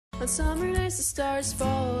On summer nights the stars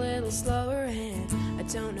fall a little slower, and I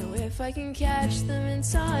don't know if I can catch them in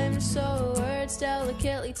time. So words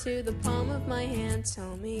delicately to the palm of my hand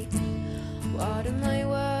tell me, what am I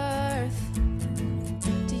worth?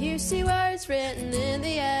 Do you see words written in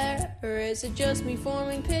the air, or is it just me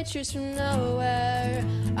forming pictures from nowhere?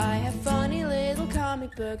 I have funny little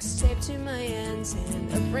comic books taped to my hands,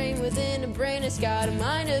 and a brain within a brain has got a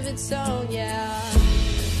mind of its own, yeah.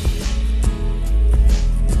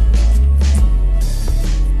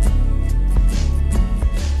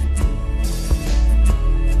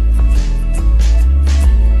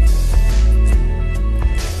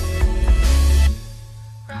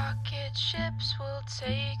 Ships will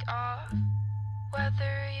take off,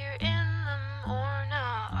 whether you're in them or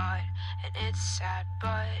not. And it's sad,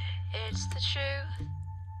 but it's the truth.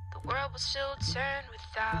 The world will still turn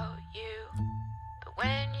without you. But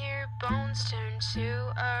when your bones turn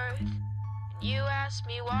to earth, and you ask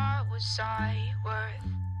me what was I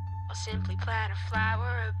worth, I'll simply plant a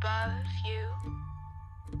flower above you,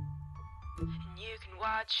 and you can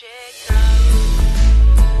watch it grow.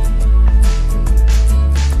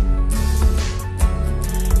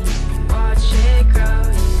 Watch it grow,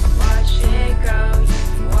 watch it grow,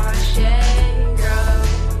 watch it grow.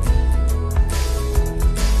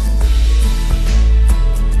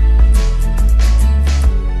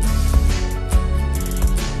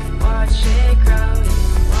 Watch it grow,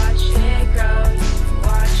 watch it grow,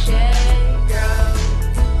 watch it grow.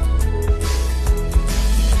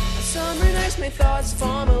 On summer nights my thoughts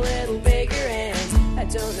form a little bigger, and I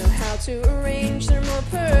don't know how to arrange them or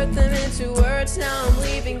put them into words. Now I'm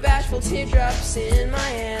leaving bashful teardrops in my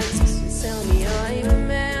hands. So tell me I'm a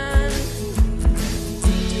man.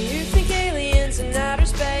 Do you think aliens in outer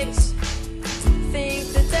space think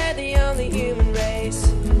that they're the only human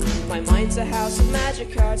race? My mind's a house of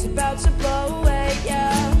magic cards about to blow away,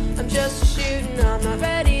 yeah. I'm just a shooting, I'm not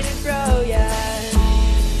ready to grow yet.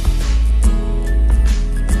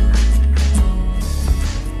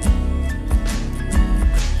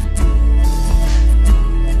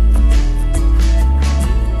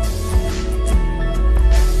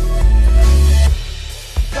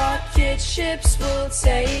 Ships will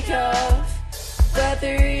take off,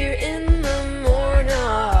 whether you're in them or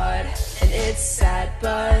not. And it's sad,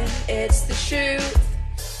 but it's the truth.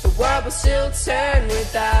 The world will still turn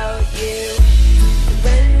without you.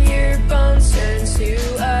 When your bones turn to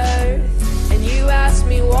earth, and you ask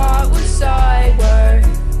me what was I worth,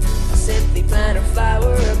 I'll simply plant a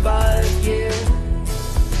flower above you,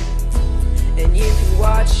 and you can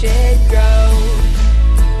watch it grow.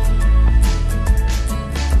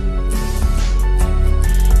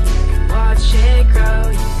 Watch it grow,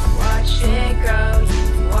 you can watch it grow, you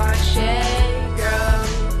can watch it grow.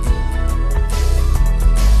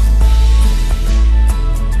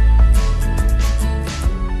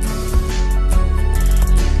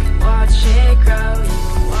 You can watch it grow, you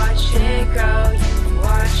can watch it grow, you can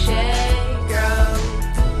watch it grow.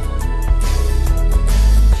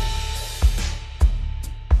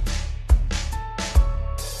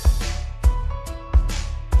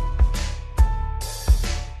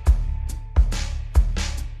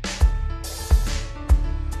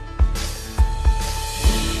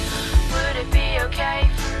 Okay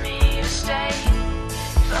for me to stay?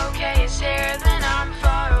 If okay is here, then I'm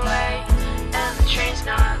far away, and the train's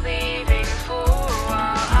not leaving for a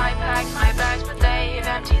while. I packed my bags, but they've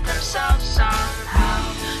emptied themselves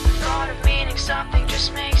somehow. The thought of meaning something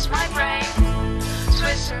just makes my brain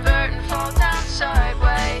twist and vert and fall down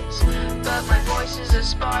sideways. But my voice is a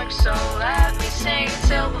spark, so let me sing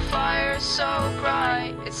till the fire is so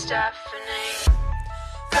bright it's deafening.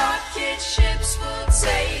 Rocket ships will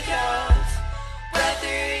take off, whether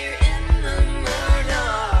you're in them or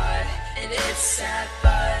not. And it's sad,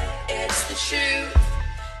 but it's the truth.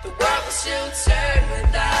 The world will still turn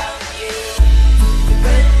without you.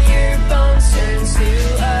 When your bones turn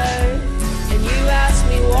to